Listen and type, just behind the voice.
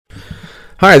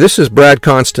Hi, this is Brad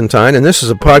Constantine, and this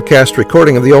is a podcast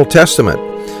recording of the Old Testament.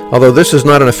 Although this is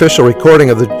not an official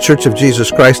recording of the Church of Jesus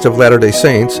Christ of Latter-day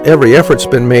Saints, every effort's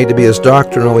been made to be as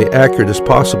doctrinally accurate as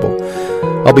possible.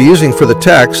 I'll be using for the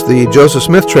text the Joseph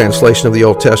Smith translation of the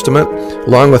Old Testament,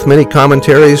 along with many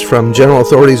commentaries from general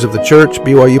authorities of the Church,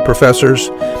 BYU professors,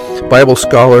 Bible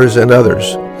scholars, and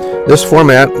others. This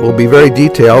format will be very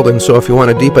detailed, and so if you want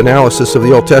a deep analysis of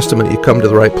the Old Testament, you come to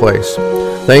the right place.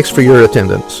 Thanks for your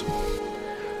attendance.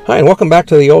 Hi, and welcome back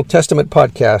to the Old Testament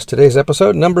podcast. Today's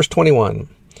episode, Numbers 21.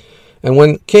 And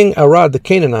when King Arad the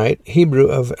Canaanite, Hebrew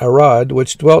of Arad,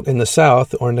 which dwelt in the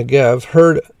south, or Negev,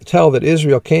 heard tell that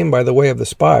Israel came by the way of the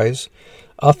spies,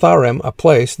 Atharim, a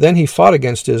place, then he fought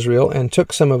against Israel, and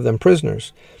took some of them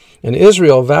prisoners. And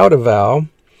Israel vowed a vow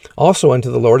also unto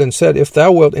the Lord, and said, If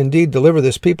thou wilt indeed deliver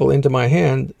this people into my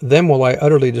hand, then will I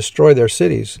utterly destroy their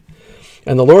cities.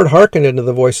 And the Lord hearkened unto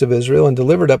the voice of Israel, and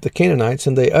delivered up the Canaanites,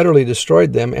 and they utterly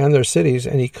destroyed them and their cities,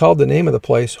 and he called the name of the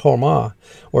place Hormah,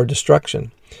 or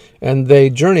destruction. And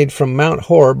they journeyed from Mount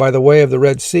Hor by the way of the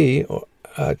Red Sea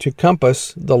to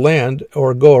compass the land,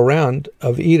 or go around,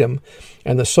 of Edom,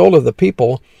 and the soul of the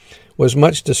people was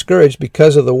much discouraged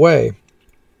because of the way.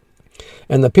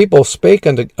 And the people spake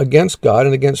against God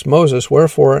and against Moses,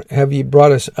 Wherefore have ye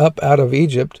brought us up out of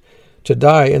Egypt to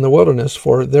die in the wilderness?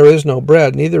 For there is no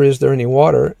bread, neither is there any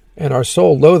water, and our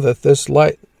soul loatheth this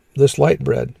light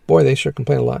bread. Boy, they sure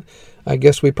complain a lot. I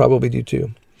guess we probably do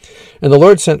too. And the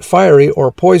Lord sent fiery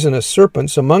or poisonous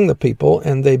serpents among the people,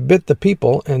 and they bit the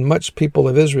people, and much people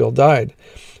of Israel died.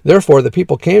 Therefore the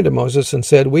people came to Moses and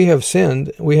said, We have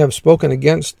sinned, we have spoken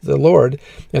against the Lord,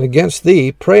 and against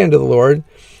thee. Pray unto the Lord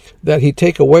that he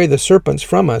take away the serpents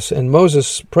from us. And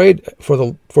Moses prayed for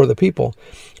the people.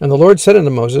 And the Lord said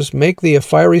unto Moses, Make thee a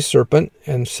fiery serpent,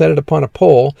 and set it upon a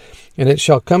pole, and it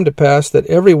shall come to pass that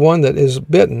every one that is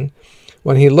bitten,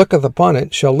 when he looketh upon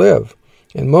it, shall live.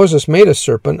 And Moses made a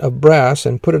serpent of brass,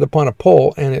 and put it upon a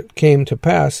pole, and it came to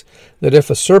pass that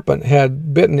if a serpent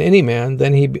had bitten any man,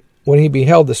 then when he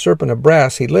beheld the serpent of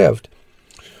brass, he lived.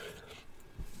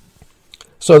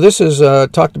 So this is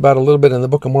talked about a little bit in the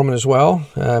Book of Mormon as well.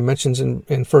 Mentions in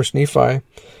 1 Nephi.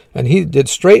 And he did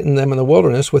straighten them in the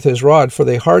wilderness with his rod, for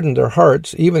they hardened their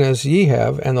hearts, even as ye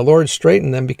have, and the Lord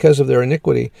straightened them because of their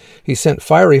iniquity. He sent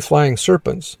fiery flying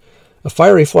serpents. A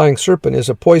fiery flying serpent is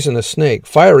a poisonous snake.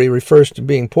 Fiery refers to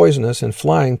being poisonous, and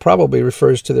flying probably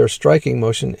refers to their striking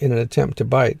motion in an attempt to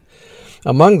bite.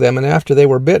 Among them, and after they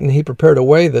were bitten, he prepared a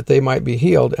way that they might be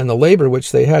healed, and the labor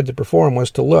which they had to perform was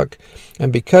to look.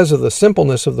 And because of the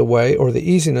simpleness of the way, or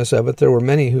the easiness of it, there were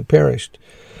many who perished.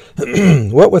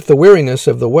 What with the weariness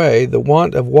of the way, the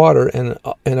want of water, and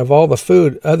of all the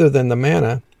food other than the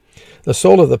manna, the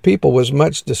soul of the people was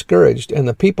much discouraged, and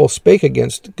the people spake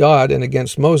against God and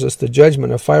against Moses the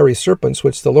judgment of fiery serpents,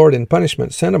 which the Lord in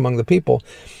punishment sent among the people,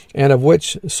 and of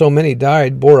which so many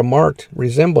died, bore a marked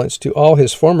resemblance to all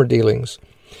his former dealings.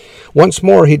 Once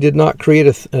more he did not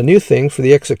create a new thing for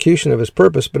the execution of his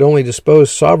purpose, but only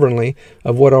disposed sovereignly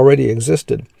of what already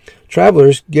existed.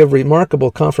 Travelers give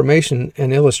remarkable confirmation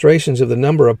and illustrations of the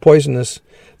number and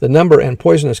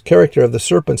poisonous character of the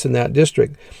serpents in that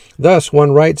district. Thus,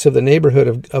 one writes of the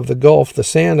neighborhood of the Gulf, the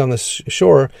sand on the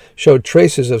shore showed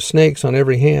traces of snakes on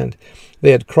every hand.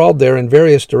 They had crawled there in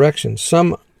various directions.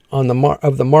 Some of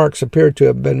the marks appeared to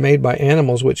have been made by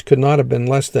animals which could not have been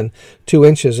less than 2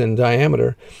 inches in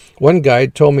diameter. One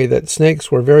guide told me that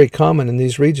snakes were very common in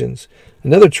these regions.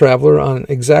 Another traveler on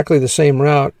exactly the same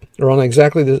route, or on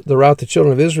exactly the route the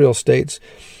children of Israel states,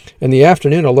 in the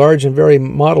afternoon a large and very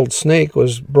mottled snake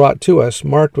was brought to us,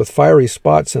 marked with fiery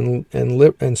spots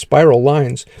and spiral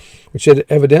lines, which had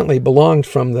evidently belonged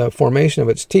from the formation of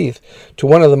its teeth to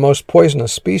one of the most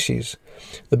poisonous species.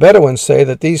 The Bedouins say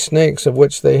that these snakes, of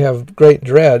which they have great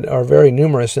dread, are very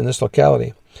numerous in this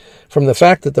locality. From the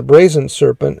fact that the brazen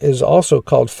serpent is also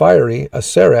called fiery, a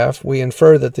seraph, we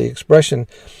infer that the expression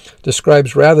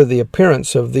describes rather the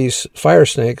appearance of these fire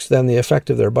snakes than the effect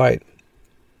of their bite.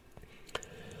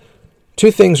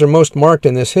 Two things are most marked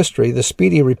in this history: the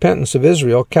speedy repentance of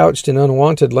Israel, couched in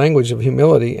unwonted language of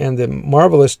humility, and the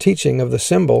marvelous teaching of the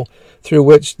symbol through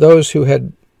which those who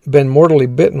had been mortally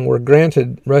bitten were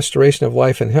granted restoration of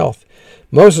life and health.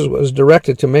 Moses was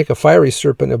directed to make a fiery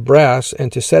serpent of brass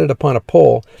and to set it upon a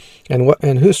pole,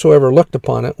 and whosoever looked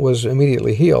upon it was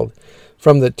immediately healed.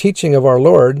 From the teaching of our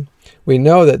Lord, we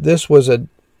know that this was a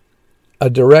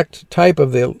direct type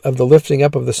of the lifting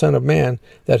up of the Son of Man,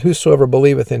 that whosoever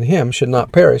believeth in him should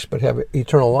not perish but have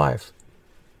eternal life.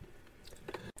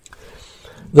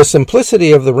 The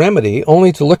simplicity of the remedy,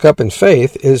 only to look up in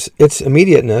faith, is its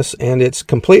immediateness and its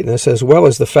completeness, as well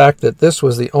as the fact that this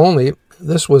was the only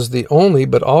this was the only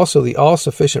but also the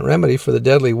all-sufficient remedy for the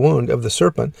deadly wound of the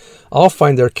serpent, all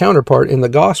find their counterpart in the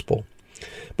gospel.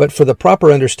 But for the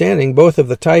proper understanding both of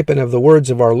the type and of the words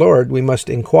of our Lord, we must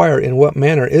inquire in what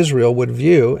manner Israel would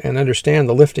view and understand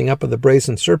the lifting up of the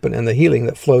brazen serpent and the healing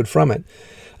that flowed from it.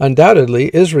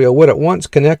 Undoubtedly, Israel would at once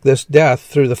connect this death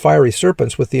through the fiery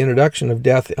serpents with the introduction of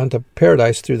death unto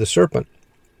paradise through the serpent.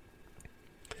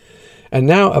 And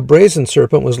now a brazen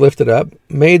serpent was lifted up,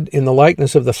 made in the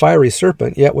likeness of the fiery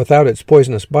serpent, yet without its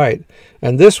poisonous bite.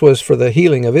 And this was for the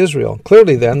healing of Israel.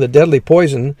 Clearly then, the deadly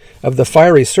poison of the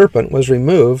fiery serpent was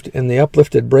removed in the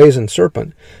uplifted brazen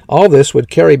serpent. All this would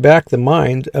carry back the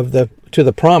mind to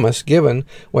the promise given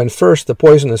when first the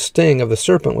poisonous sting of the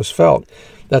serpent was felt,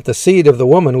 that the seed of the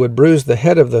woman would bruise the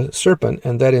head of the serpent,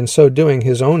 and that in so doing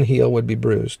his own heel would be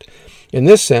bruised. In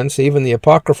this sense, even the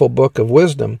apocryphal book of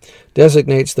Wisdom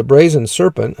designates the brazen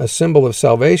serpent a symbol of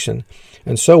salvation,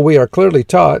 and so we are clearly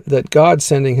taught that God,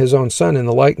 sending his own Son in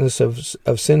the likeness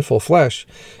of sinful flesh,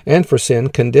 and for sin,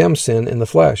 condemned sin in the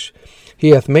flesh.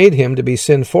 He hath made him to be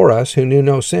sin for us who knew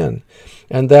no sin,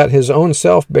 and that his own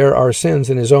self bare our sins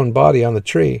in his own body on the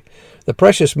tree. The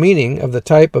precious meaning of the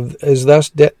type is thus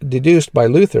deduced by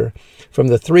Luther from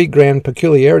the three grand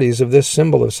peculiarities of this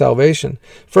symbol of salvation.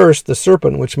 First, the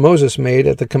serpent which Moses made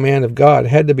at the command of God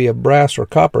had to be of brass or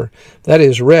copper, that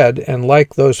is, red, and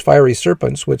like those fiery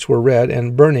serpents which were red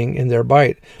and burning in their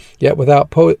bite, yet without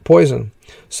poison.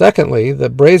 Secondly, the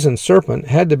brazen serpent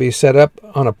had to be set up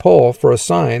on a pole for a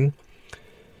sign.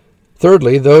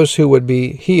 Thirdly, those who would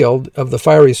be healed of the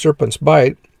fiery serpent's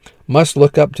bite must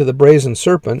look up to the brazen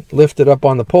serpent lifted up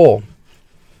on the pole,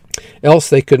 else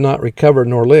they could not recover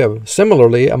nor live.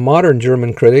 Similarly, a modern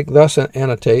German critic thus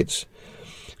annotates,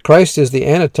 Christ is the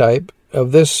antitype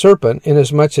of this serpent,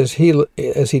 inasmuch as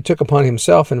he took upon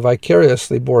himself and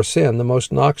vicariously bore sin, the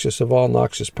most noxious of all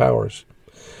noxious powers.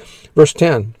 Verse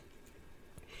 10,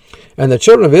 And the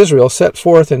children of Israel set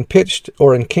forth and pitched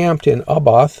or encamped in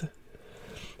Oboth,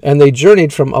 and they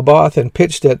journeyed from Oboth and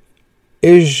pitched at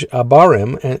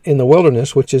Ish-Abarim in the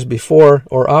wilderness, which is before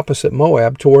or opposite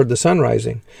Moab, toward the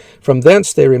sunrising. From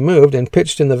thence they removed and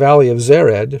pitched in the valley of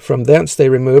Zered. From thence they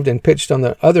removed and pitched on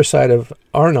the other side of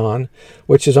Arnon,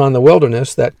 which is on the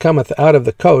wilderness that cometh out of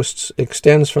the coasts,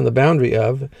 extends from the boundary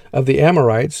of the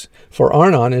Amorites. For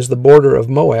Arnon is the border of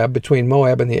Moab, between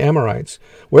Moab and the Amorites.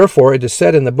 Wherefore it is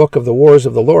said in the book of the wars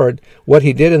of the Lord, what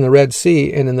he did in the Red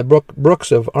Sea and in the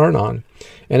brooks of Arnon,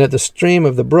 and at the stream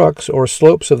of the brooks, or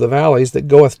slopes of the valleys, that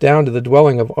goeth down to the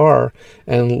dwelling of Ar,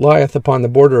 and lieth upon the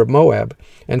border of Moab.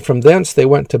 And from thence they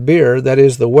went to Beer, that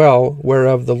is the well,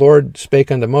 whereof the Lord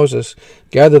spake unto Moses,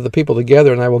 Gather the people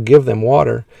together, and I will give them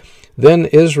water. Then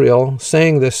Israel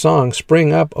sang this song,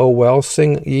 Spring up, O well,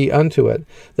 sing ye unto it.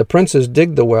 The princes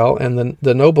digged the well, and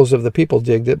the nobles of the people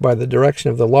digged it by the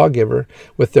direction of the lawgiver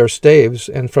with their staves,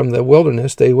 and from the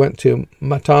wilderness they went to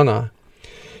Mattanah,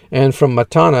 and from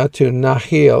Mattanah to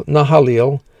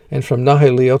Nahalil, and from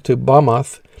Nahalil to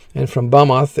Bamoth, and from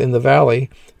Bamoth in the valley,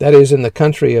 that is in the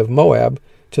country of Moab,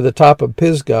 to the top of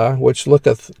Pisgah, which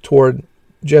looketh toward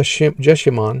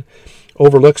Jeshimon,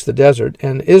 overlooks the desert.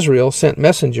 And Israel sent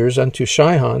messengers unto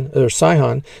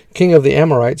Sihon, king of the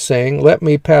Amorites, saying, Let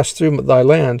me pass through thy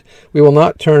land. We will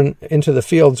not turn into the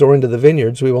fields or into the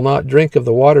vineyards. We will not drink of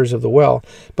the waters of the well,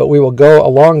 but we will go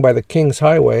along by the king's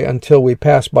highway until we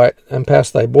pass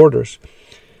thy borders.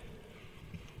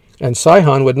 And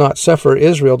Sihon would not suffer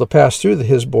Israel to pass through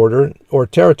his border or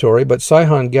territory, but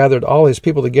Sihon gathered all his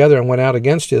people together and went out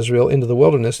against Israel into the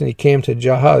wilderness, and he came to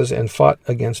Jahaz and fought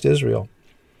against Israel.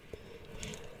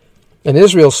 And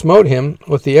Israel smote him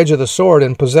with the edge of the sword,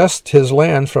 and possessed his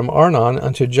land from Arnon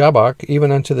unto Jabbok,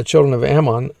 even unto the children of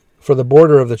Ammon, for the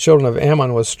border of the children of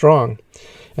Ammon was strong.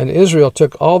 And Israel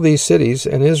took all these cities,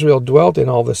 and Israel dwelt in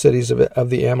all the cities of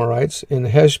the Amorites, in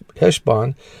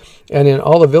Heshbon, and in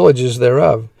all the villages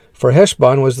thereof. For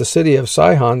Heshbon was the city of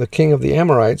Sihon, the king of the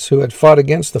Amorites, who had fought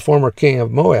against the former king of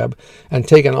Moab, and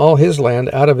taken all his land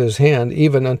out of his hand,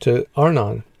 even unto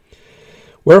Arnon.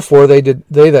 Wherefore they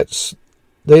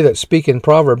that speak in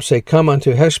Proverbs say, Come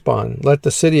unto Heshbon, let the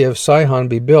city of Sihon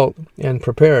be built and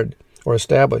prepared, or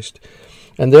established.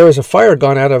 And there is a fire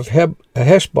gone out of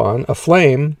Heshbon, a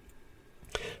flame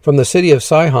from the city of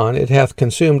Sihon. It hath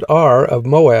consumed Ar of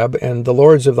Moab, and the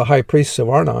lords of the high priests of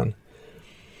Arnon.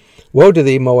 Woe to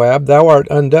thee, Moab, thou art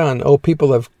undone, O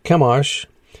people of Chemosh.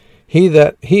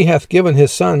 He hath given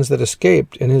his sons that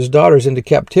escaped, and his daughters into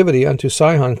captivity unto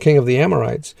Sihon, king of the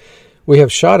Amorites. We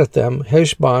have shot at them.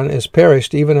 Heshbon is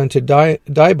perished even unto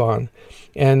Dibon,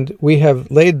 and we have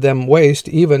laid them waste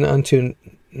even unto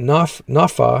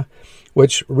Naphah,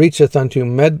 which reacheth unto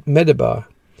Medeba.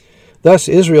 Thus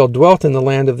Israel dwelt in the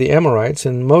land of the Amorites,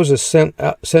 and Moses sent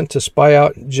to spy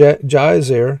out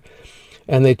Jazer,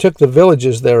 and they took the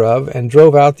villages thereof, and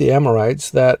drove out the Amorites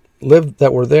that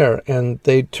were there. And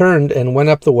they turned and went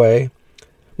up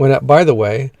by the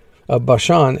way of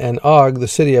Bashan, and Og, the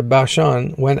city of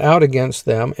Bashan, went out against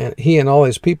them, and he and all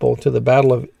his people, to the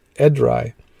battle of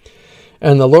Edrei.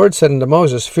 And the Lord said unto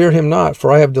Moses, Fear him not,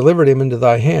 for I have delivered him into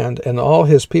thy hand, and all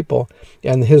his people,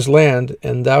 and his land,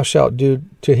 and thou shalt do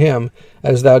to him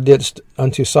as thou didst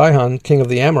unto Sihon king of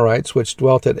the Amorites, which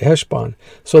dwelt at Heshbon.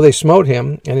 So they smote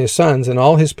him, and his sons, and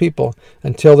all his people,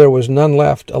 until there was none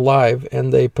left alive,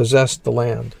 and they possessed the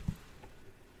land.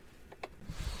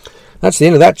 That's the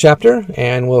end of that chapter,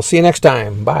 and we'll see you next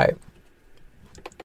time. Bye.